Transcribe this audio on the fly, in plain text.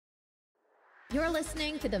You're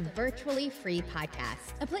listening to the Virtually Free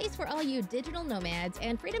Podcast, a place where all you digital nomads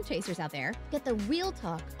and freedom chasers out there get the real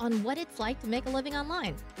talk on what it's like to make a living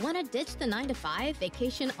online. Want to ditch the 9-to-5,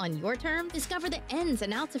 vacation on your terms, discover the ins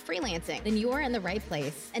and outs of freelancing? Then you're in the right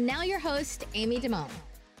place. And now your host, Amy Damone.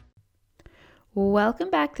 Welcome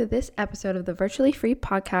back to this episode of the Virtually Free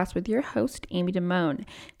Podcast with your host, Amy Damone.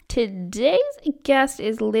 Today's guest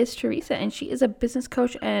is Liz Teresa, and she is a business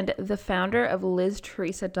coach and the founder of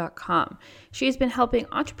LizTeresa.com. She has been helping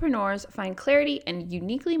entrepreneurs find clarity and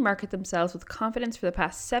uniquely market themselves with confidence for the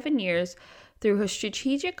past 7 years through her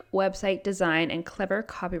strategic website design and clever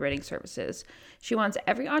copywriting services. She wants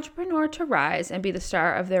every entrepreneur to rise and be the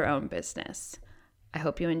star of their own business. I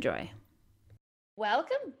hope you enjoy.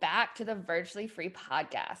 Welcome back to the Virtually Free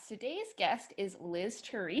Podcast. Today's guest is Liz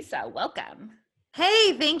Teresa. Welcome.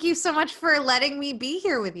 Hey, thank you so much for letting me be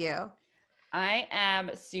here with you. I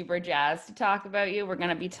am super jazzed to talk about you. We're going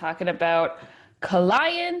to be talking about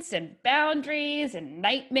clients and boundaries and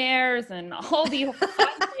nightmares and all the fun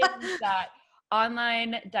things that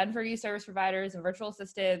online done-for-you service providers and virtual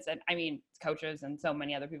assistants and coaches and so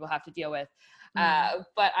many other people have to deal with.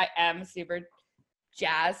 But I am super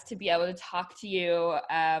jazzed to be able to talk to you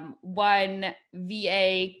one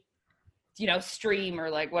VA stream or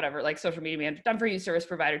whatever, social media manager, done for you service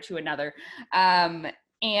provider to another. So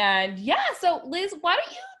Liz, why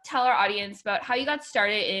don't you tell our audience about how you got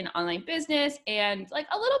started in online business and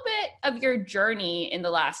a little bit of your journey in the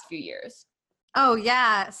last few years? Oh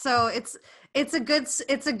yeah. So it's a good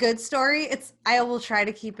story. I will try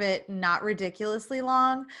to keep it not ridiculously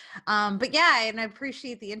long. But yeah, and I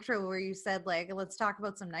appreciate the intro where you said let's talk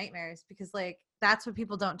about some nightmares, because that's what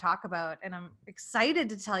people don't talk about. And I'm excited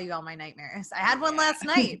to tell you all my nightmares. I had one last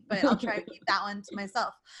night, but I'll try to keep that one to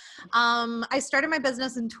myself. I started my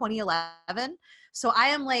business in 2011. So I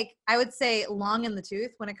am I would say long in the tooth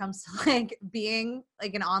when it comes to being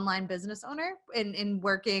an online business owner and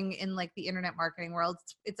working in the internet marketing world.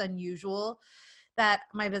 It's unusual that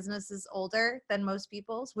my business is older than most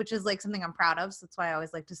people's, which is something I'm proud of. So that's why I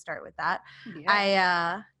always like to start with that.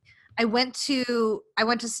 Yeah. I went to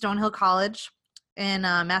Stonehill College in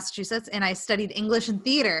Massachusetts, and I studied English and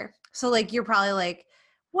theater. So you're probably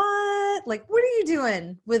what? What are you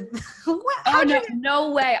doing with? What?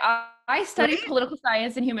 No way. I studied political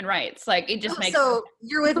science and human rights. It just makes so sense.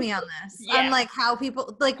 You're with me on this. Yeah. Unlike how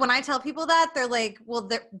people when I tell people that, they're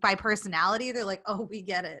they're by personality, they're oh, we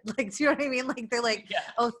get it. Do you know what I mean? They're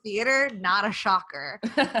oh, theater, not a shocker.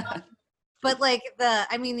 But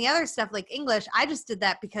the other stuff English, I just did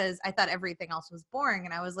that because I thought everything else was boring.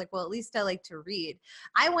 And I was well, at least I like to read.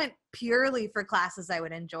 I went purely for classes I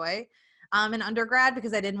would enjoy in undergrad,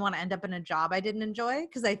 because I didn't want to end up in a job I didn't enjoy.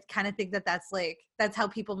 Because I kind of think that's how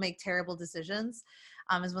people make terrible decisions,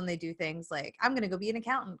 is when they do things I'm going to go be an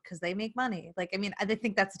accountant because they make money. I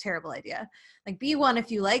think that's a terrible idea. Be one if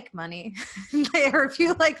you like money or if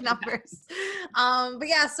you like numbers. But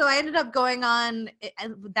yeah, so I ended up going on,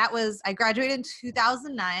 I graduated in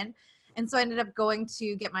 2009. And so I ended up going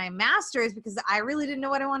to get my master's because I really didn't know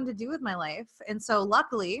what I wanted to do with my life. And so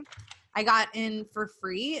luckily I got in for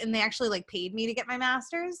free, and they actually paid me to get my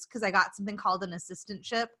master's because I got something called an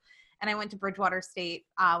assistantship. And I went to Bridgewater State,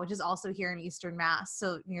 which is also here in Eastern Mass,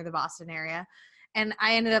 so near the Boston area. And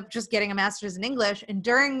I ended up just getting a master's in English. And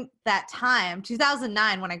during that time,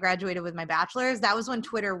 2009, when I graduated with my bachelor's, that was when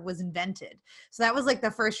Twitter was invented. So that was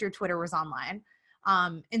the first year Twitter was online.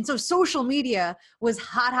 And so social media was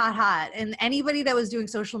hot. And anybody that was doing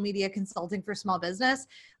social media consulting for small business,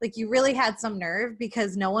 you really had some nerve,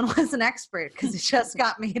 because no one was an expert because it just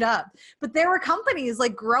got made up. But there were companies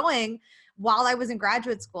growing while I was in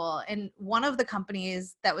graduate school. And one of the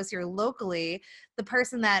companies that was here locally, the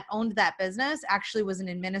person that owned that business actually was an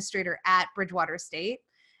administrator at Bridgewater State.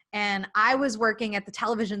 And I was working at the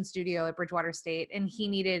television studio at Bridgewater State, and he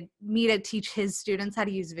needed me to teach his students how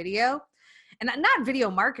to use video. And not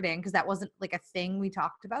video marketing, because that wasn't a thing we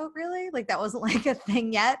talked about really. That wasn't a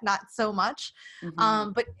thing yet, not so much.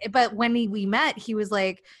 Mm-hmm. But when we met, he was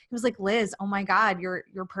like, Liz, oh my God,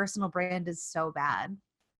 your personal brand is so bad.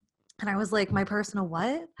 And I was my personal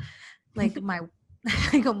what?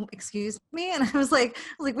 I go, excuse me? And I was like,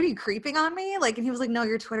 what are you creeping on me? And he was no,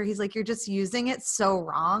 your Twitter. He's you're just using it so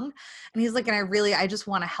wrong. And he's and I just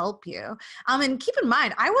want to help you. And keep in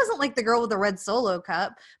mind, I wasn't the girl with the red Solo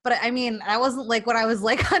cup, but I wasn't what I was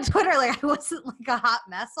on Twitter. I wasn't a hot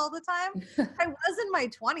mess all the time. I was in my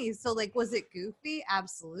 20s. So was it goofy?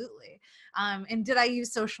 Absolutely. And did I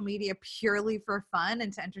use social media purely for fun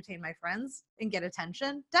and to entertain my friends and get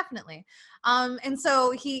attention? Definitely. And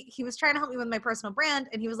so he was trying to help me with my personal personal brand.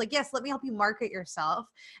 And he was like, yes, let me help you market yourself.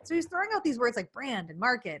 So he's throwing out these words like brand and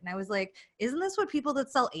market. And I was like, isn't this what people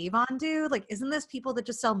that sell Avon do? Like, isn't this people that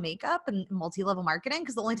just sell makeup and multi-level marketing?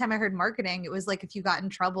 Because the only time I heard marketing, it was like if you got in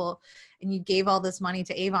trouble and you gave all this money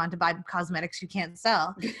to Avon to buy cosmetics you can't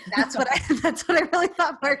sell. That's what I really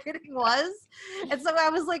thought marketing was. And so I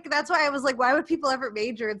was like, that's why I was like, why would people ever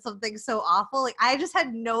major in something so awful? Like, I just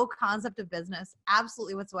had no concept of business,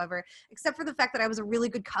 absolutely whatsoever, except for the fact that I was a really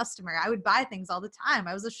good customer. I would buy things all the time.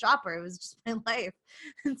 I was a shopper. It was just my life,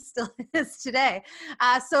 and still is today.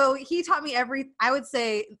 So he taught me I would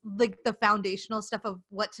say, like, the foundational stuff of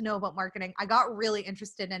what to know about marketing. I got really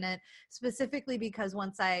interested in it, specifically because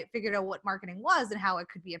once I figured out what marketing was and how it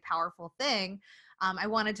could be a powerful thing, I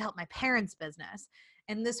wanted to help my parents' business.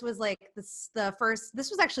 And this was like this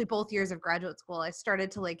was actually both years of graduate school. I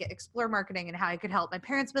started to like explore marketing and how I could help my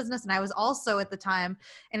parents' business. And I was also at the time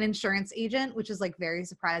an insurance agent, which is like very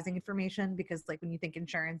surprising information, because like when you think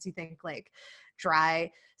insurance, you think like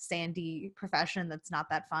dry, sandy profession that's not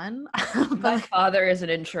that fun. My father is an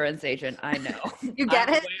insurance agent. I know. You get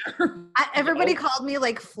it? Everybody called me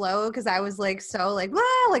like Flo because I was like so like, wow,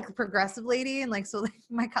 like progressive lady. And like, so like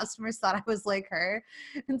my customers thought I was like her.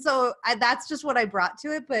 And so that's just what I brought to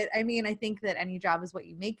it. But I mean, I think that any job is what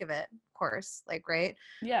you make of it, of course, like, right?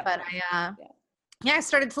 Yeah. But I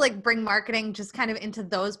started to like bring marketing just kind of into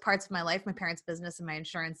those parts of my life, my parents' business and my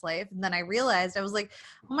insurance life. And then I realized, I was like,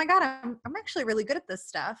 oh my God, I'm actually really good at this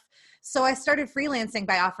stuff. So I started freelancing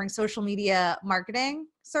by offering social media marketing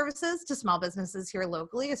services to small businesses here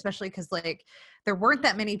locally, especially because like there weren't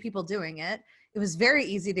that many people doing it. It was very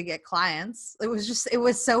easy to get clients. It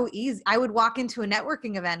was so easy. I would walk into a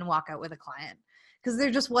networking event and walk out with a client, because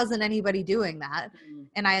there just wasn't anybody doing that.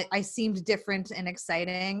 And I seemed different and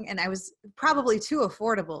exciting, and I was probably too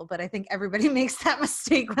affordable, but I think everybody makes that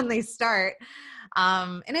mistake when they start.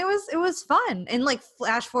 And it was fun. And like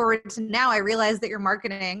flash forward to now, I realized that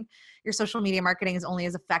your social media marketing is only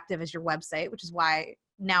as effective as your website, which is why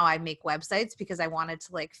now I make websites, because I wanted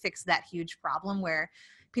to like fix that huge problem where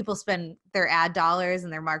people spend their ad dollars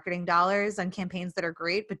and their marketing dollars on campaigns that are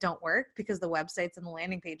great but don't work because the websites and the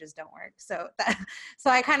landing pages don't work. So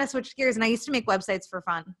I kind of switched gears, and I used to make websites for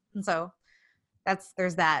fun. And so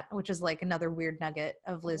there's that, which is like another weird nugget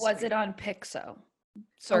of Liz. Was it on Pixo?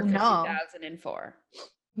 Circa 2004.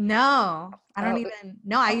 No, I don't even.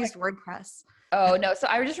 No, I used WordPress. Oh no, so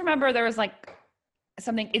I just remember there was like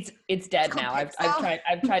something. It's dead now. I've tried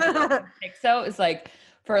to Pixo. It's like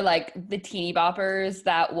for like the teeny boppers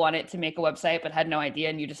that wanted to make a website but had no idea,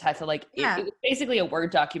 and you just had to like it was basically a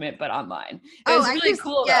Word document but online. It was really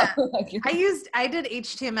cool. Yeah. I did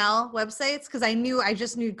HTML websites because I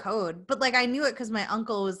just knew code, but like I knew it because my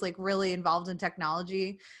uncle was like really involved in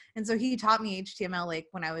technology, and so he taught me HTML like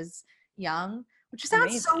when I was young. Which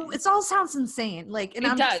sounds it all sounds insane. Like, and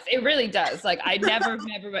it really does. Like, I never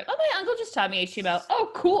went, oh, my uncle just taught me HTML.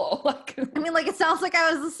 Oh, cool. Like, I mean, like, it sounds like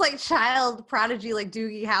I was this like child prodigy, like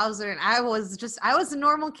Doogie Howser. And I was a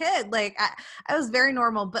normal kid. Like, I was very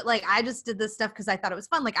normal, but like, I just did this stuff because I thought it was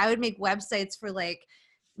fun. Like, I would make websites for like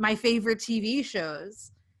my favorite TV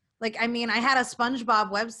shows. Like, I mean, I had a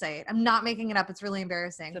SpongeBob website. I'm not making it up. It's really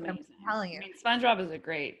embarrassing. But I'm telling you. I mean, SpongeBob is a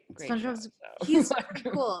great SpongeBob's show, so. He's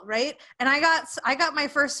super cool, right? And I got my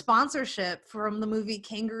first sponsorship from the movie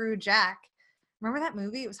Kangaroo Jack. Remember that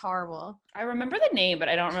movie? It was horrible. I remember the name, but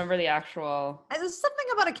I don't remember the actual. There's something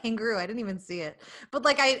about a kangaroo. I didn't even see it. But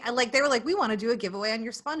like I like they were like, we want to do a giveaway on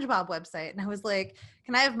your SpongeBob website. And I was like,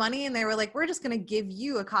 can I have money? And they were like, we're just gonna give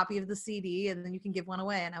you a copy of the CD and then you can give one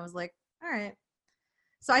away. And I was like, all right.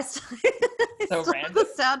 So I still random. The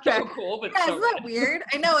soundtrack. So cool, but isn't that weird?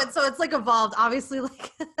 I know it. So it's like evolved. Obviously,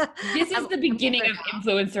 like this is the beginning of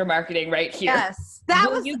influencer marketing right here. Yes,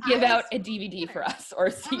 you give out a DVD for us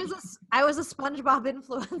or CD? I was a SpongeBob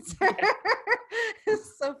influencer.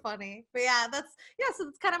 It's so funny, but yeah, so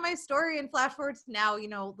that's kind of my story. And flash forward to now, you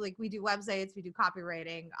know, like we do websites, we do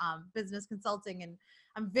copywriting, business consulting, and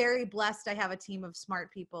I'm very blessed. I have a team of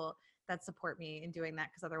smart people that support me in doing that,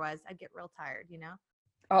 because otherwise I'd get real tired, you know?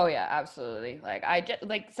 Oh yeah, absolutely. Like I just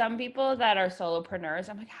like some people that are solopreneurs,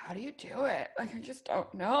 I'm like, how do you do it? Like I just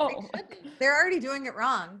don't know. They're already doing it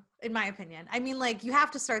wrong, in my opinion. I mean, like you have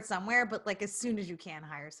to start somewhere, but like as soon as you can,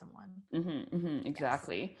 hire someone.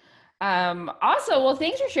 Exactly. Also, well,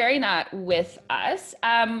 thanks for sharing that with us.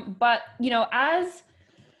 But you know, as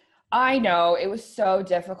I know, it was so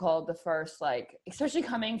difficult the first, like, especially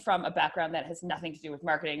coming from a background that has nothing to do with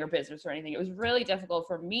marketing or business or anything. It was really difficult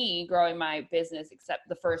for me growing my business, except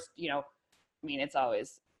the first, you know, I mean,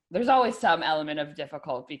 there's always some element of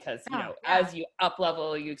difficult because, you know, as you up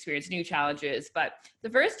level, you experience new challenges. But the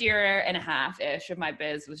first year and a half-ish of my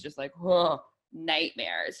biz was just like, whoa,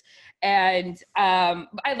 nightmares. And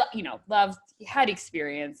had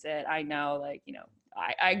experienced it. I know, like,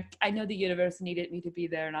 I know the universe needed me to be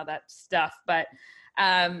there and all that stuff, but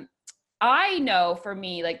I know for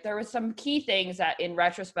me, like, there was some key things that in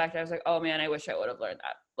retrospect, I was like, oh man, I wish I would have learned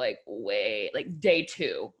that like day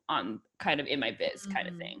 2 on kind of in my biz kind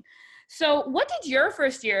of thing. So what did your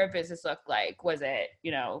first year of business look like? Was it,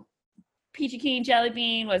 peachy keen jelly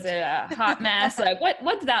bean? Was it a hot mess? Like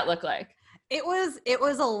what did that look like? It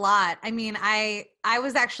was a lot. I mean, I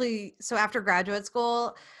was actually, so after graduate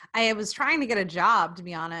school, I was trying to get a job, to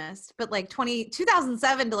be honest, but like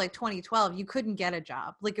 2007 to like 2012, you couldn't get a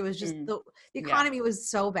job. Like it was just the economy was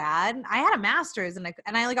so bad. I had a master's and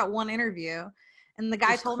I only got one interview, and the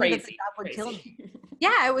guy told me that the job would kill me.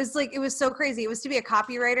 Yeah, it was so crazy. It was to be a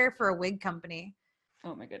copywriter for a wig company.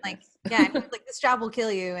 Oh my goodness. Like, yeah, like this job will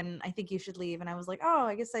kill you and I think you should leave. And I was like, oh,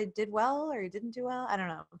 I guess I did well or didn't do well. I don't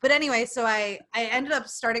know. But anyway, so I ended up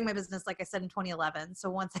starting my business, like I said, in 2011. So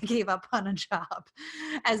once I gave up on a job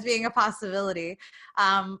as being a possibility,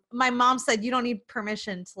 my mom said, you don't need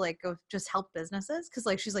permission to like go just help businesses. Cause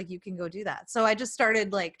like, she's like, you can go do that. So I just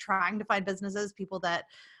started like trying to find businesses, people that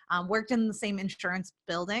worked in the same insurance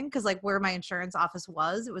building. Cause like where my insurance office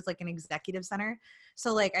was, it was like an executive center.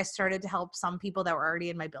 So like I started to help some people that were already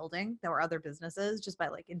in my building that were other businesses just by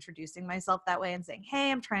like introducing myself that way and saying,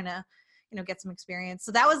 hey, I'm trying to, get some experience.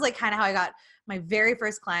 So that was like kind of how I got my very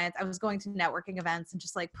first clients. I was going to networking events and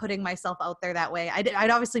just like putting myself out there that way. I'd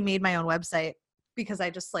obviously made my own website because I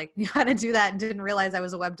just like knew how to do that and didn't realize I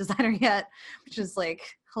was a web designer yet, which is like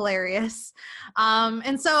hilarious.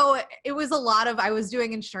 And so it was a lot of, I was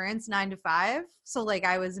doing insurance 9 to 5. So like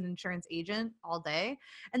I was an insurance agent all day.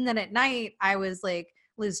 And then at night I was like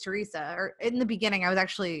Liz Teresa, or in the beginning I was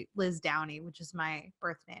actually Liz Downey, which is my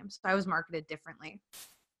birth name. So I was marketed differently.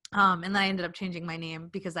 And then I ended up changing my name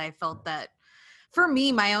because I felt that for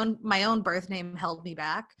me, my own birth name held me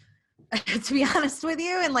back. To be honest with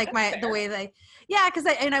you, and like the way that because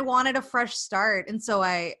I wanted a fresh start, and so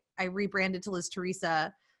I rebranded to Liz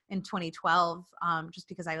Teresa in 2012, just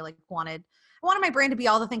because I wanted my brand to be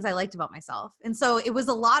all the things I liked about myself. And so it was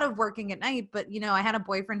a lot of working at night, but I had a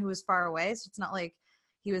boyfriend who was far away, so it's not like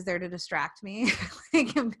he was there to distract me.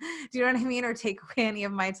 Like, do you know what I mean? Or take away any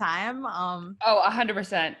of my time.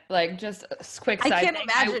 100%. Like just a quick side I can't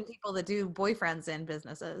imagine people that do boyfriends in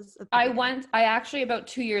businesses. I actually about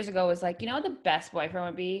 2 years ago was like, what the best boyfriend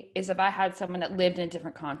would be is if I had someone that lived in a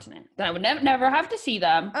different continent. Then I would never have to see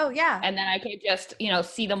them. Oh yeah. And then I could just,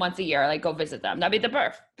 see them once a year, like go visit them. That'd be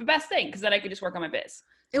the best thing. Because then I could just work on my biz.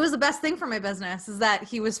 It was the best thing for my business is that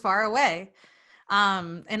he was far away.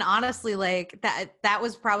 And honestly, like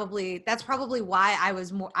that's probably why I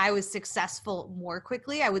was successful more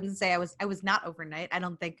quickly. I wouldn't say I was not overnight. I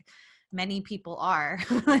don't think many people are.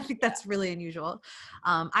 I think that's really unusual.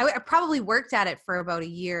 I probably worked at it for about a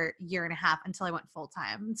year and a half until I went full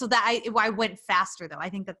time. So that I went faster though. I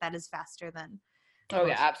think that is faster than. Oh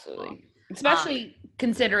yeah, absolutely. Especially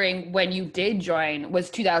considering when you did join was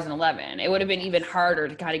 2011, it would have been even harder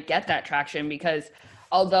to kind of get that traction because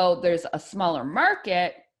although there's a smaller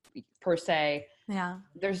market per se,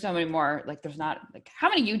 there's so many more, like there's not like how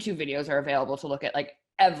many YouTube videos are available to look at like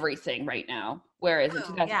everything right now. Whereas in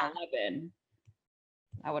 2011,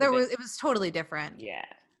 it was totally different. Yeah.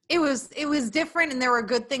 It was different and there were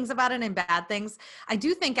good things about it and bad things. I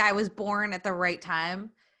do think I was born at the right time.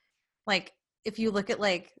 Like if you look at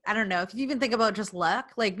like, I don't know, if you even think about just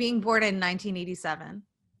luck, like being born in 1987,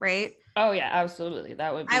 right? Oh yeah, absolutely.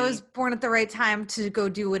 That would be. I was born at the right time to go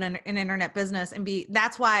do an internet business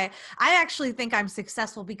that's why I actually think I'm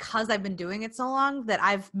successful because I've been doing it so long that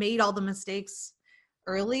I've made all the mistakes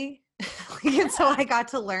early. And so I got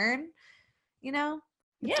to learn, Yeah,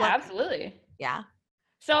 absolutely. Yeah.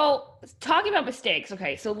 So talking about mistakes.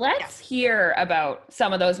 Okay. So let's hear about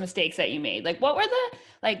some of those mistakes that you made. Like what were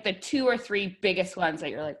the 2 or 3 biggest ones that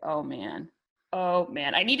you're like, oh man,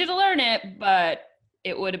 I needed to learn it, but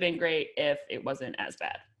it would have been great if it wasn't as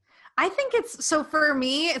bad. I think so for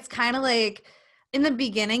me, it's kind of like in the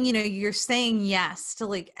beginning, you're saying yes to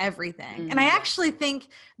like everything. Mm-hmm. And I actually think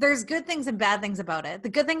there's good things and bad things about it. The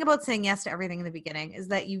good thing about saying yes to everything in the beginning is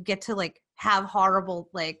that you get to like have horrible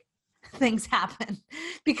like things happen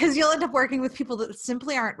because you'll end up working with people that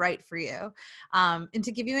simply aren't right for you. And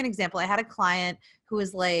to give you an example, I had a client who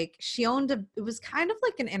was like, it was kind of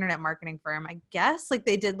like an internet marketing firm, I guess. Like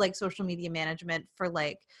they did like social media management for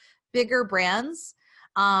like bigger brands.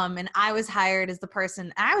 And I was hired as the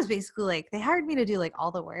person. I was basically like, they hired me to do like all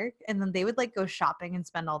the work and then they would like go shopping and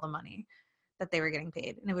spend all the money that they were getting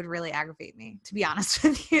paid. And it would really aggravate me, to be honest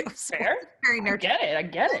with you. So fair. Very nurturing. I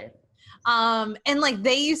get it. And like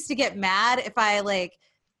they used to get mad if I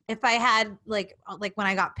had like when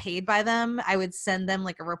I got paid by them, I would send them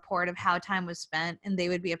like a report of how time was spent, and they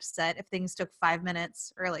would be upset if things took 5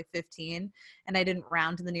 minutes or like 15 and I didn't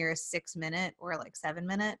round to the nearest 6 minute or like 7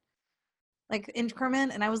 minute like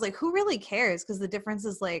increment. And I was like, who really cares? Because the difference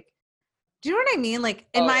is like, do you know what I mean? Like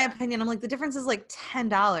in my opinion, I'm like, the difference is like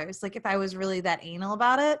 $10. Like if I was really that anal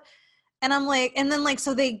about it. And I'm like, and then like,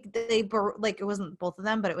 so they like, it wasn't both of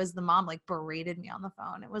them, but it was the mom like berated me on the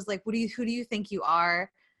phone. It was like, who do you think you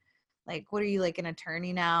are? Like, what are you, like an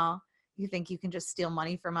attorney now? You think you can just steal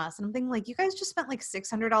money from us? And I'm thinking like, you guys just spent like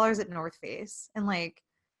 $600 at North Face. And like,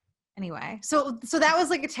 anyway, so that was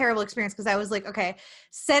like a terrible experience because I was like, okay,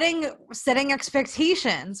 setting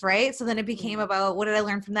expectations, right? So then it became about, what did I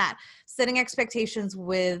learn from that? Setting expectations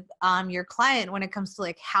with your client when it comes to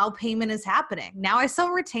like how payment is happening. Now I sell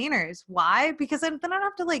retainers. Why? Because then I don't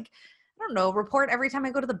have to like, I don't know, report every time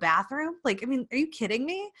I go to the bathroom. Like, I mean, are you kidding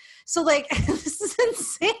me? So like, this is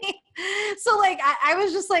insane. So like, I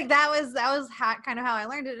was just like, that was kind of how I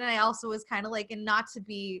learned it. And I also was kind of like, and not to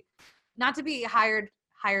be hired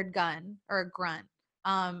gun or a grunt,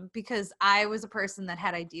 because I was a person that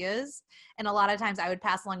had ideas, and a lot of times I would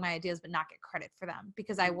pass along my ideas but not get credit for them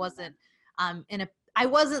because I wasn't I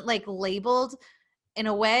wasn't like labeled in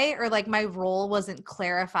a way, or like my role wasn't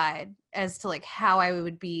clarified as to like how I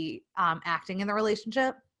would be acting in the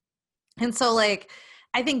relationship. And so like,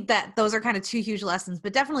 I think that those are kind of two huge lessons,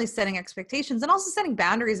 but definitely setting expectations and also setting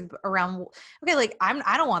boundaries around, okay, like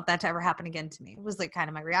I don't want that to ever happen again to me. It was like kind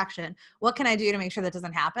of my reaction. What can I do to make sure that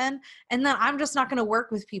doesn't happen? And then I'm just not going to work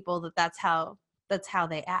with people that's how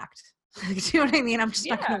they act. Do you know what I mean? I'm just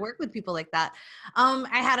not going to work with people like that.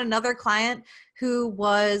 I had another client who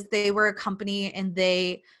they were a company, and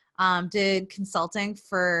they did consulting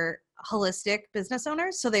for holistic business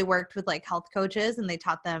owners. So they worked with like health coaches, and they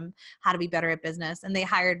taught them how to be better at business. And they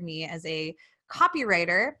hired me as a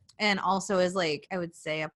copywriter and also as like, I would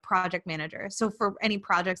say, a project manager. So for any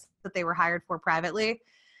projects that they were hired for privately,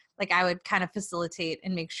 like I would kind of facilitate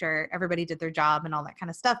and make sure everybody did their job and all that kind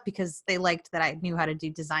of stuff, because they liked that I knew how to do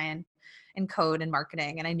design and code and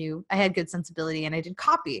marketing, and I knew I had good sensibility, and I did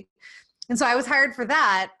copy. And so I was hired for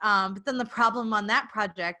that. But then the problem on that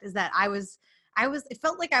project is that it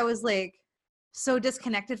felt like I was like so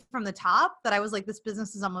disconnected from the top that I was like, this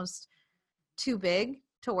business is almost too big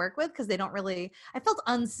to work with, because I felt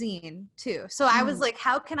unseen too. So I was like,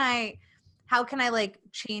 how can I like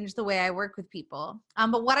change the way I work with people?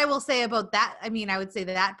 But what I will say about that, I mean, I would say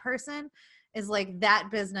that person is like that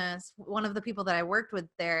business. One of the people that I worked with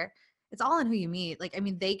there, it's all in who you meet. Like, I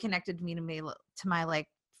mean, they connected me to my like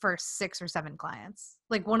first 6 or 7 clients.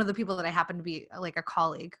 Like one of the people that I happened to be like a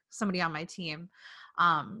colleague, somebody on my team,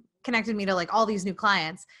 connected me to like all these new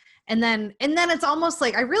clients. And then it's almost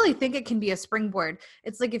like, I really think it can be a springboard.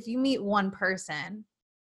 It's like, if you meet one person,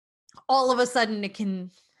 all of a sudden it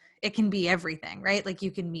can be everything, right? Like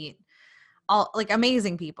you can meet all like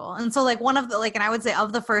amazing people. And so like one of the, like, and I would say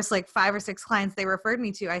of the first like 5 or 6 clients they referred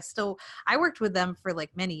me to, I worked with them for like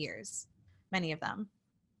many years, many of them.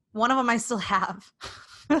 One of them I still have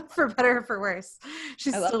for better or for worse.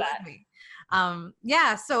 She's still with me.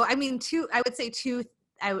 Yeah. So, I mean, I would say two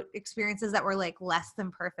experiences that were like less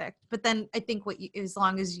than perfect, but then I think as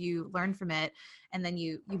long as you learn from it and then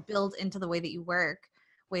you build into the way that you work,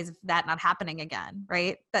 ways of that not happening again.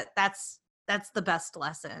 Right. That's the best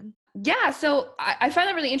lesson. Yeah. So I find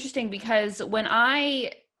that really interesting, because when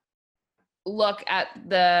I look at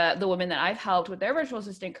the women that I've helped with their virtual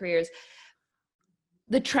assistant careers,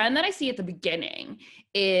 the trend that I see at the beginning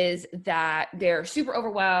is that they're super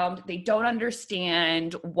overwhelmed. They don't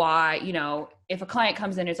understand why, if a client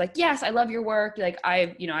comes in and is like, yes, I love your work. Like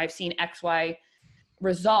I've seen X, Y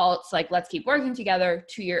results, like let's keep working together.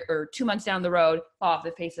 2 months down the road, fall off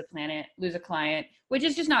the face of the planet, lose a client, which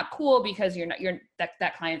is just not cool, because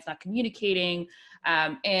that client's not communicating.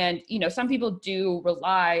 And some people do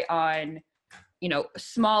rely on,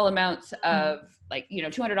 small amounts of like,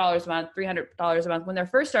 $200 a month, $300 a month when they're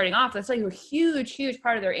first starting off. That's like a huge, huge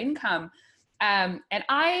part of their income. And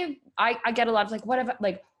I get a lot of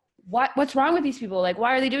like, what's wrong with these people? Like,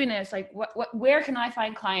 why are they doing this? Like, where can I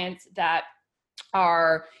find clients that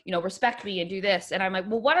are, respect me and do this? And I'm like,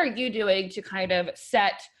 well, what are you doing to kind of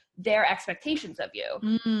set their expectations of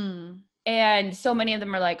you? Mm. And so many of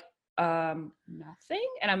them are like, nothing.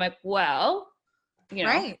 And I'm like, well,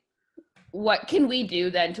 right. What can we do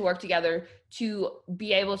then to work together to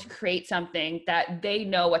be able to create something that they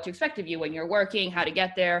know what to expect of you when you're working, how to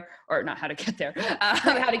get there, or not how to get there,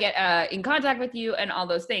 how to get in contact with you and all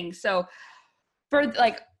those things. So for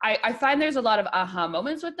like, I find there's a lot of aha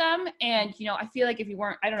moments with them. And, you know, I feel like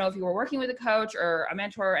I don't know if you were working with a coach or a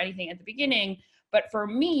mentor or anything at the beginning, but for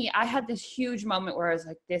me, I had this huge moment where I was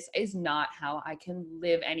like, this is not how I can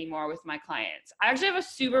live anymore with my clients. I actually have a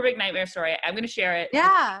super big nightmare story. I'm going to share it.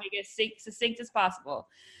 Yeah. Make it as succinct as possible.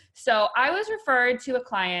 So I was referred to a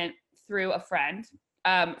client through a friend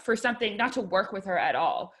for something, not to work with her at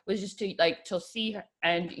all. It was just to see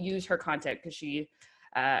and use her content because she,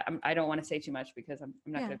 I don't want to say too much because I'm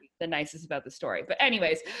not going to be the nicest about the story. But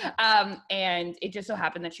anyways, and it just so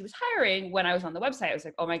happened that she was hiring when I was on the website. I was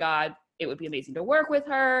like, oh my God, it would be amazing to work with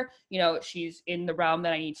her. You know, she's in the realm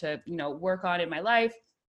that I need to, you know, work on in my life.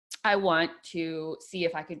 I want to see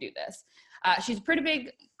if I could do this. She's a pretty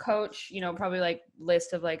big coach, you know, probably like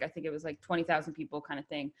list of like, I think it was like 20,000 people kind of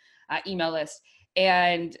thing, email list.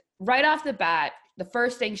 And right off the bat, the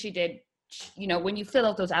first thing she did, you know, when you fill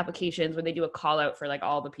out those applications, when they do a call out for like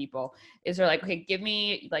all the people, is they're like, okay, give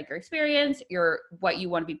me like your experience, what you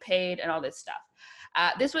want to be paid and all this stuff.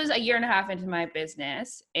 This was a year and a half into my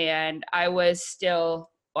business, and I was still,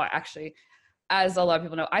 well, actually, as a lot of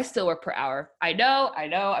people know, I still work per hour. I know,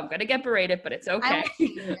 I'm going to get berated, but it's okay.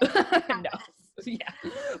 No. Yeah.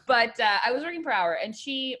 But I was working per hour, and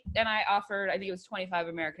I offered, I think it was 25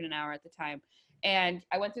 American an hour at the time. And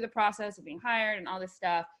I went through the process of being hired and all this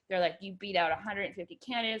stuff. They're like, you beat out 150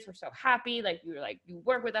 candidates. We're so happy. Like, you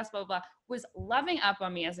work with us, blah, blah, blah. Was loving up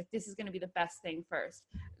on me. I was like, this is going to be the best thing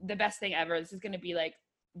the best thing ever. This is going to be like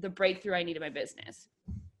the breakthrough I need in my business.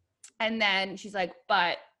 And then she's like,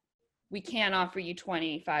 but we can't offer you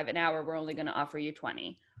 25 an hour. We're only going to offer you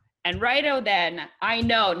 20. And then I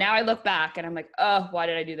know, now I look back and I'm like, oh, why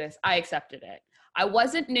did I do this? I accepted it. I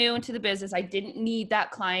wasn't new into the business. I didn't need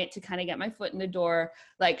that client to kind of get my foot in the door.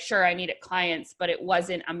 Like, sure, I needed clients, but it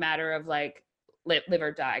wasn't a matter of like live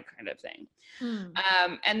or die kind of thing.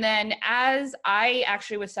 And then as I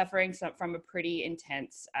actually was suffering from a pretty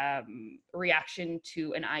intense reaction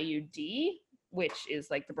to an IUD, which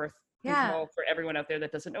is like the birth control for everyone out there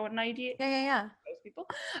that doesn't know what an IUD is. Most people,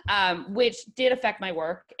 which did affect my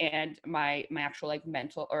work and my actual like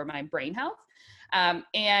mental or my brain health.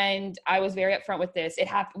 And I was very upfront with this. It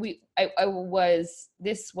happened.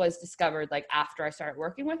 This was discovered like after I started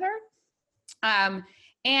working with her.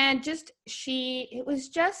 And it was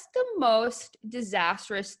just the most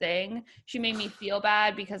disastrous thing. She made me feel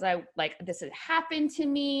bad because this had happened to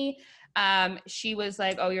me. She was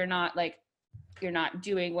like, oh, you're not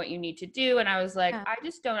doing what you need to do. And I was like, I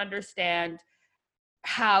just don't understand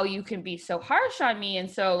how you can be so harsh on me and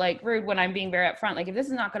so like rude when I'm being very upfront. Like, if this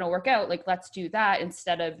is not going to work out, like, let's do that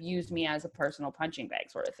instead of use me as a personal punching bag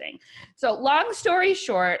sort of thing. So long story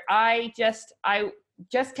short, I just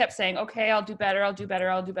kept saying, okay, I'll do better.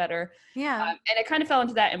 Yeah. And it kind of fell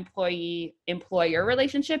into that employee-employer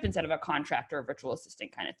relationship instead of a contractor or virtual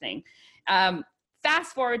assistant kind of thing.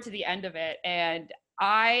 Fast forward to the end of it, and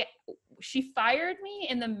she fired me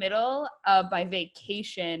in the middle of my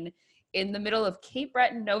vacation in the middle of Cape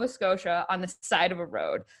Breton, Nova Scotia, on the side of a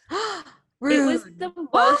road. It was the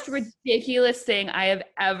most ridiculous thing I have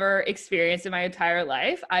ever experienced in my entire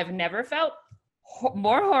life. I've never felt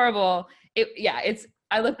more horrible.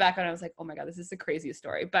 I look back on it, I was like, oh my God, this is the craziest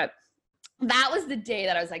story. But that was the day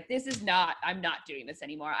that I was like, I'm not doing this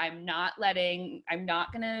anymore. I'm not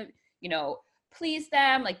gonna, please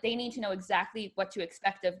them. Like, they need to know exactly what to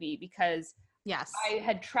expect of me, because I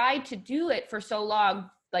had tried to do it for so long,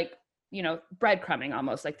 like, breadcrumbing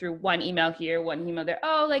almost, like through one email here, one email there.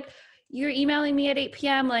 Oh, like, you're emailing me at 8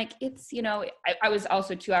 p.m. Like, it's, I was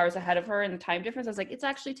also 2 hours ahead of her in the time difference. I was like, it's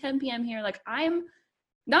actually 10 p.m. here. Like,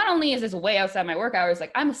 not only is this way outside my work hours,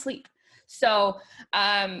 like, I'm asleep. So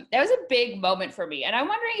that was a big moment for me. And I'm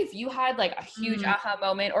wondering if you had like a huge aha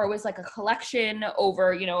moment, or it was like a collection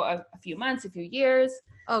over, a few months, a few years.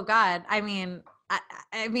 Oh God. I mean,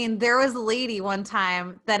 there was a lady one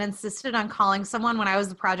time that insisted on calling someone when I was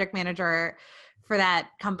the project manager for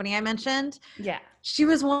that company I mentioned. Yeah. She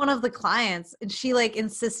was one of the clients, and she like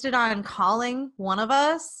insisted on calling one of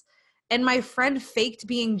us. And my friend faked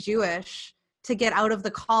being Jewish to get out of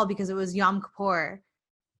the call because it was Yom Kippur.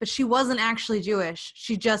 But she wasn't actually Jewish.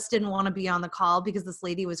 She just didn't want to be on the call because this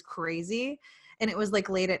lady was crazy. And it was like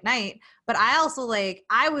late at night. But I also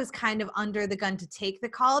I was kind of under the gun to take the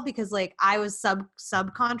call because like I was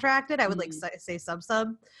subcontracted. I would like say sub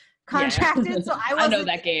contracted. Yeah. So I know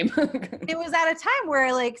that game. It was at a time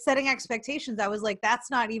where like setting expectations, I was like, that's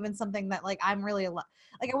not even something that like I'm really I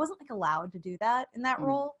wasn't like allowed to do that in that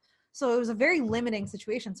role. So it was a very limiting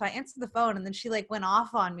situation. So I answered the phone, and then she like went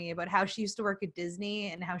off on me about how she used to work at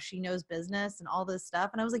Disney and how she knows business and all this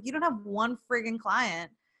stuff. And I was like, you don't have one friggin' client.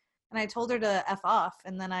 And I told her to F off,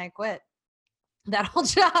 and then I quit. that whole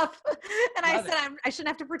job. And I Love said, I shouldn't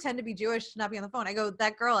have to pretend to be Jewish to not be on the phone. I go,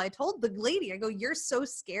 that girl, I told the lady, I go, you're so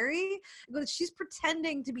scary. I go, she's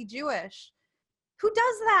pretending to be Jewish. Who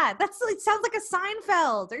does that? It sounds like a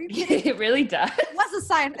Seinfeld. Are you kidding? It really does. It was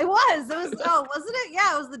it was, oh, wasn't it?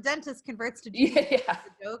 Yeah, it was the dentist converts to Jewish. Yeah.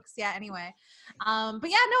 Jokes. Yeah, anyway. But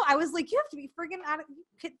yeah, no, I was like, you have to be friggin'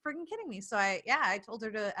 kidding me. So I told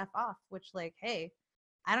her to F off, which like, hey,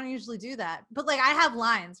 I don't usually do that, but like I have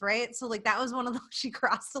lines, right? So like that was one of those, she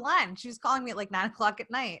crossed the line. She was calling me at like 9:00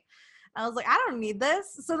 at night. I was like, I don't need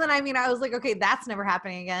this. So then, I was like, okay, that's never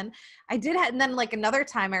happening again. And then like another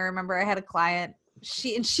time I remember I had a client,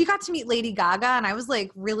 she got to meet Lady Gaga, and I was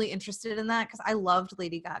like really interested in that because I loved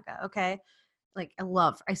Lady Gaga. Okay. Like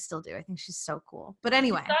I still do. I think she's so cool. But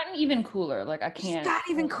anyway. She's gotten even cooler. Like I can't. She's got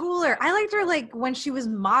even cooler. I liked her like when she was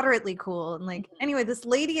moderately cool. And like, anyway, this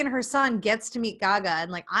lady and her son gets to meet Gaga,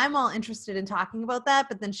 and like, I'm all interested in talking about that.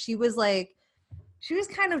 But then she was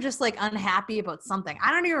kind of just like unhappy about something.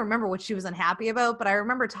 I don't even remember what she was unhappy about, but I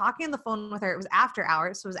remember talking on the phone with her. It was after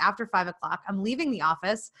hours. So it was after 5:00. I'm leaving the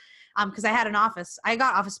office. Because I had an office. I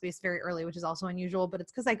got office space very early, which is also unusual, but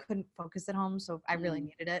it's because I couldn't focus at home. So I really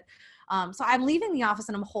needed it. So I'm leaving the office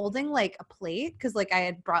and I'm holding like a plate because like I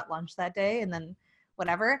had brought lunch that day and then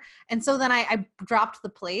whatever. And so then I dropped the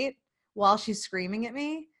plate while she's screaming at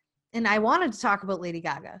me. And I wanted to talk about Lady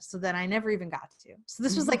Gaga. So then I never even got to. So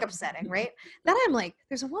this was like upsetting, right? Then I'm like,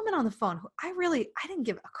 there's a woman on the phone who I didn't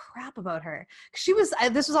give a crap about her.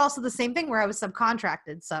 This was also the same thing where I was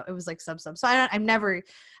subcontracted. So it was like sub. So I'm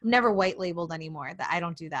never white labeled anymore. That I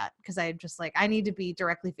don't do that because I just like, I need to be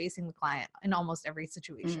directly facing the client in almost every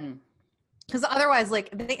situation. Because otherwise,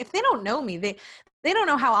 like, if they don't know me, they don't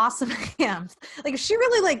know how awesome I am. Like, if she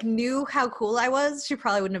really like knew how cool I was, she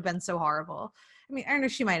probably wouldn't have been so horrible. I mean, I don't know,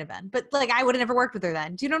 she might have been, but like I would have never worked with her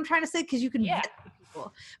then. Do you know what I'm trying to say? Because you can vet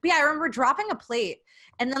people. But yeah, I remember dropping a plate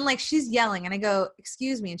and then like she's yelling and I go,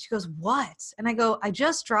 excuse me. And she goes, what? And I go, I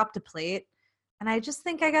just dropped a plate and I just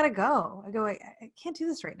think I got to go. I go, I can't do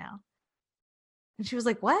this right now. And she was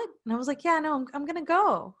like, what? And I was like, yeah, no, I'm going to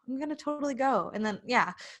go. I'm going to totally go. And then,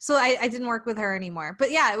 yeah. So I didn't work with her anymore.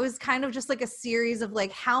 But yeah, it was kind of just like a series of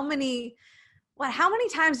like, how many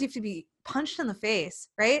times do you have to be punched in the face,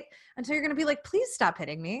 right? Until you're going to be like, please stop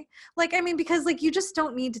hitting me. Like, I mean, because like, you just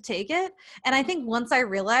don't need to take it. And I think once I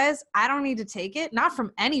realized I don't need to take it, not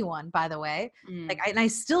from anyone, by the way, like, and I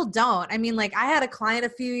still don't. I mean, like I had a client a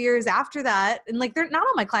few years after that and like, not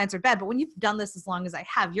all my clients are bad, but when you've done this as long as I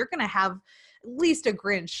have, you're going to have at least a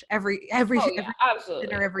Grinch every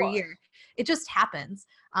dinner every year. It just happens.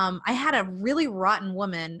 I had a really rotten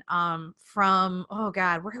woman from, oh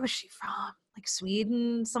God, where was she from? Like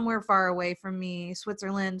Sweden, somewhere far away from me,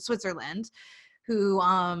 Switzerland, who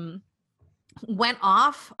went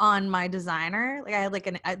off on my designer. Like I had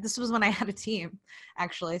like this was when I had a team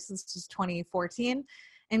actually, since this was 2014.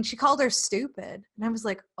 And she called her stupid. And I was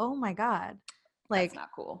like, oh my God. Like, that's not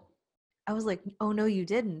cool. I was like, oh no, you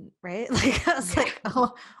didn't, right? Like I was like,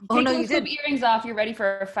 oh no, you didn't. Take earrings off, you're ready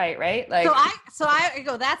for a fight, right? Like so I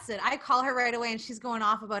go, that's it. I call her right away and she's going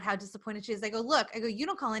off about how disappointed she is. I go, you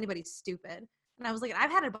don't call anybody stupid. And I was like, I've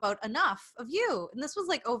had about enough of you. And this was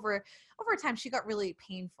like over time, she got really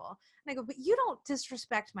painful. And I go, but you don't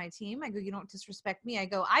disrespect my team. I go, you don't disrespect me. I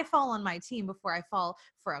go, I fall on my team before I fall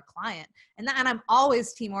for a client. And I'm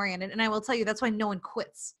always team oriented. And I will tell you, that's why no one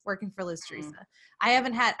quits working for Liz Teresa. I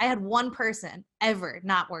had one person ever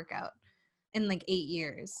not work out in like 8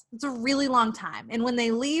 years. It's a really long time. And when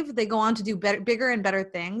they leave, they go on to do bigger and better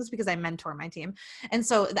things because I mentor my team. And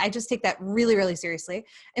so I just take that really, really seriously.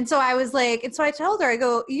 And so I was like, and so I told her, I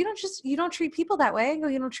go, you don't treat people that way. I go,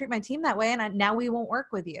 you don't treat my team that way. And now we won't work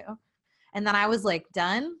with you. And then I was like,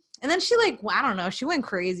 done. And then she like, well, I don't know, she went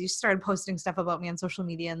crazy. She started posting stuff about me on social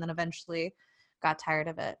media and then eventually got tired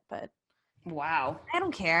of it. But wow, I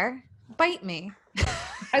don't care. Bite me.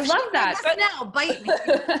 I love that. But now bite me.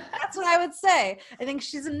 That's what I would say. I think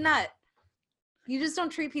she's a nut. You just don't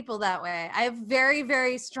treat people that way. I have very,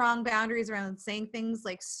 very strong boundaries around saying things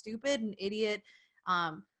like stupid and idiot,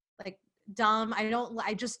 like dumb.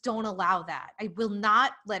 I just don't allow that. I will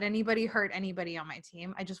not let anybody hurt anybody on my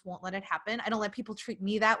team. I just won't let it happen. I don't let people treat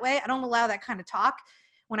me that way. I don't allow that kind of talk.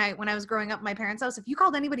 When I was growing up in my parents' house, if you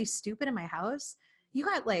called anybody stupid in my house, you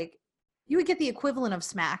would get the equivalent of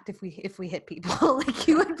smacked if we hit people. Like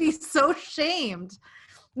you would be so shamed,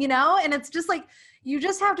 you know? And it's just like, you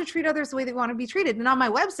just have to treat others the way they want to be treated. And on my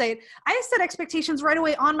website, I set expectations right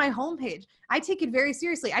away on my homepage. I take it very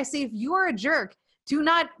seriously. I say, if you are a jerk, do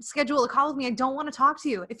not schedule a call with me. I don't want to talk to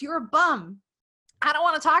you. If you're a bum, I don't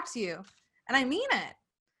want to talk to you. And I mean it.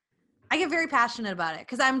 I get very passionate about it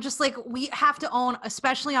because I'm just like, we have to own,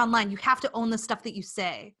 especially online, you have to own the stuff that you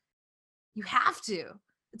say. You have to.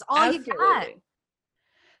 It's all you got.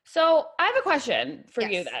 So I have a question for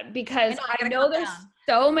you then, because I know there's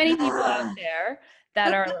so many people out there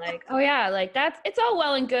that are like, oh yeah, like it's all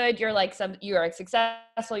well and good. You're like you are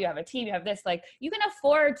successful, you have a team, you have this, like you can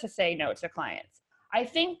afford to say no to clients. I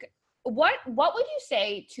think what would you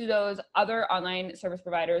say to those other online service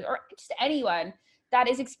providers or just anyone that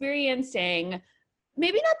is experiencing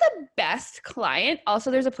maybe not the best client? Also,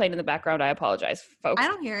 there's a plane in the background. I apologize, folks. I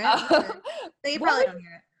don't hear it. They probably don't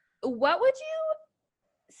hear it. What would you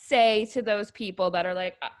say to those people that are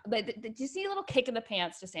like, they just need a little kick in the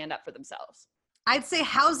pants to stand up for themselves? I'd say,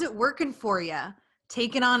 how's it working for you?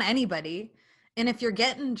 Taking on anybody. And if you're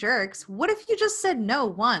getting jerks, what if you just said no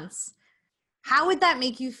once? How would that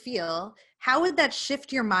make you feel? How would that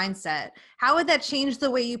shift your mindset? How would that change the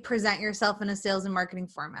way you present yourself in a sales and marketing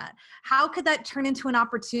format? How could that turn into an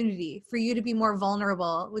opportunity for you to be more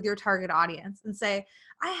vulnerable with your target audience and say,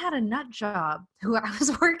 I had a nut job who I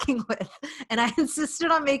was working with and I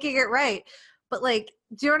insisted on making it right. But like,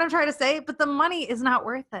 do you know what I'm trying to say? But the money is not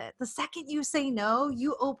worth it. The second you say no,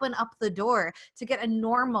 you open up the door to get a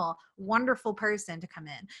normal, wonderful person to come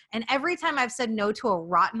in. And every time I've said no to a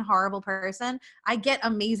rotten, horrible person, I get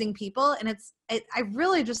amazing people. And I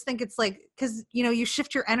really just think it's like, because, you know, you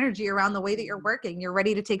shift your energy around the way that you're working. You're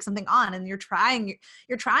ready to take something on and you're trying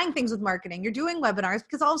things with marketing. You're doing webinars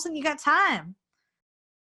because all of a sudden you got time.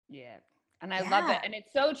 Yeah. And I love it. And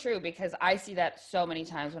it's so true because I see that so many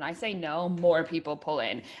times when I say no, more people pull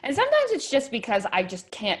in. And sometimes it's just because I just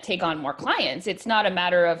can't take on more clients. It's not a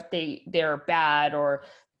matter of they're bad or,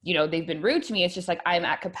 you know, they've been rude to me. It's just like I'm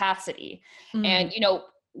at capacity. Mm-hmm. And, you know,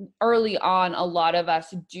 early on, a lot of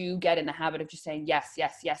us do get in the habit of just saying yes,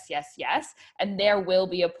 yes, yes, yes, yes. And there will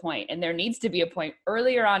be a point, and there needs to be a point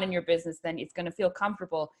earlier on in your business, then it's going to feel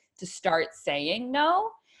comfortable to start saying no.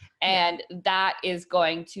 And that is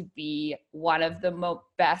going to be one of the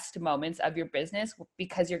best moments of your business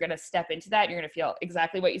because you're going to step into that. You're going to feel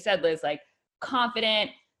exactly what you said, Liz, like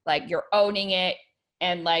confident, like you're owning it.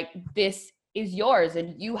 And like, this is yours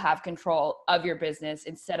and you have control of your business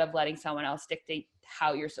instead of letting someone else dictate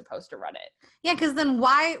how you're supposed to run it. Yeah. Cause then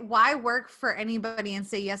why work for anybody and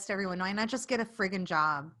say yes to everyone? Why not just get a friggin'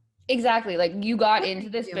 job? Exactly. Like you got into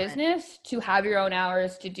this business to have your own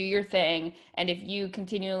hours, to do your thing. And if you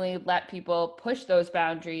continually let people push those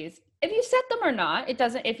boundaries, if you set them or not, it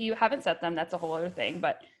doesn't, if you haven't set them, that's a whole other thing,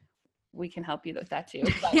 but we can help you with that too.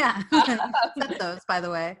 But, yeah. Set those, by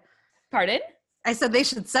the way. Pardon? I said they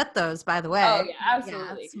should set those, by the way. Oh yeah, absolutely.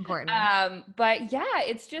 Yeah, it's important. But yeah,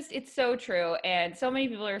 it's so true. And so many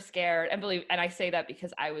people are scared and I say that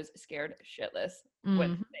because I was scared shitless when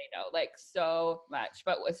they know, like so much.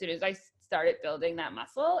 But as soon as I started building that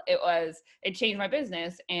muscle, it changed my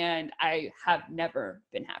business and I have never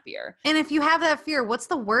been happier. And if you have that fear, what's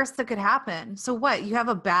the worst that could happen? So what, you have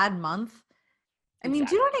a bad month? I mean,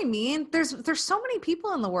 do you know what I mean? There's so many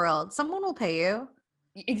people in the world. Someone will pay you.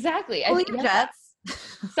 Exactly. Jets.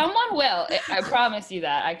 Someone will. I promise you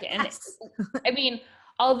that. I can. Yes. I mean,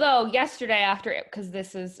 although yesterday because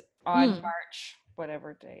this is on March,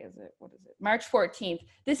 whatever day is it? What is it? March 14th.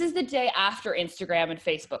 This is the day after Instagram and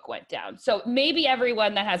Facebook went down. So maybe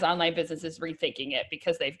everyone that has online business is rethinking it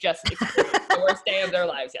because they've just experienced the worst day of their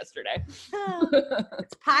lives yesterday.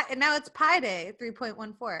 It's Pi, and now it's Pi Day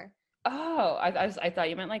 3.14. Oh, I thought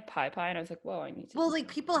you meant like pie, and I was like, whoa, I need to. Well, like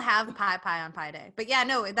people have pie on Pi Day, but yeah,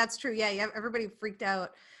 no, that's true. Yeah, everybody freaked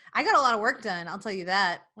out. I got a lot of work done. I'll tell you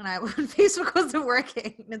that when Facebook wasn't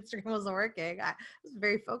working, and Instagram wasn't working, I was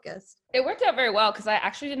very focused. It worked out very well because I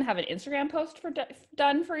actually didn't have an Instagram post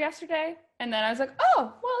done for yesterday, and then I was like,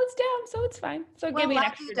 oh, well, it's down, so it's fine. So it gave me an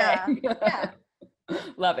extra day. Yeah.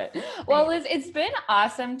 Love it. Well, Liz, it's been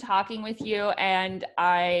awesome talking with you. And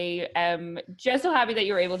I am just so happy that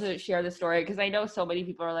you were able to share the story because I know so many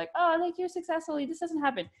people are like, oh, like you're successful. This doesn't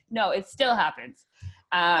happen. No, it still happens.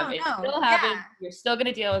 It still happens. Yeah. You're still going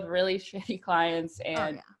to deal with really shitty clients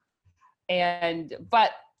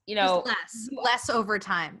but you know, less over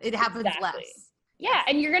time. It happens less. Yeah.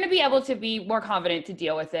 And you're going to be able to be more confident to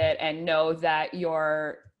deal with it and know that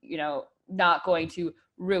you're, you know, not going to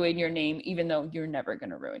ruin your name, even though you're never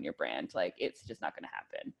going to ruin your brand. Like it's just not going to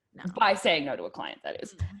happen by saying no to a client, that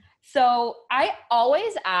is. Mm-hmm. So I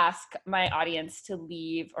always ask my audience to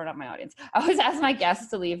leave, or not my audience, I always ask my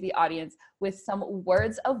guests to leave the audience with some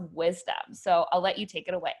words of wisdom. So I'll let you take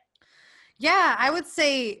it away. Yeah, I would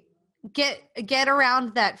say get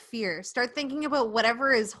around that fear. Start thinking about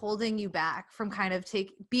whatever is holding you back from kind of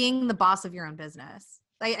being the boss of your own business.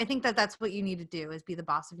 I think that's what you need to do, is be the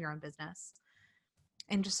boss of your own business.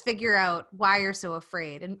 and just figure out why you're so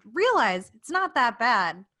afraid and realize it's not that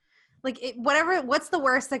bad. Like what's the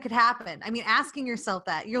worst that could happen? I mean, asking yourself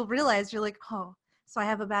that, you'll realize you're like, oh, so I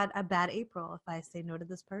have a bad April if I say no to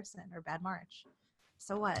this person, or bad March.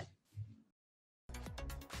 So what?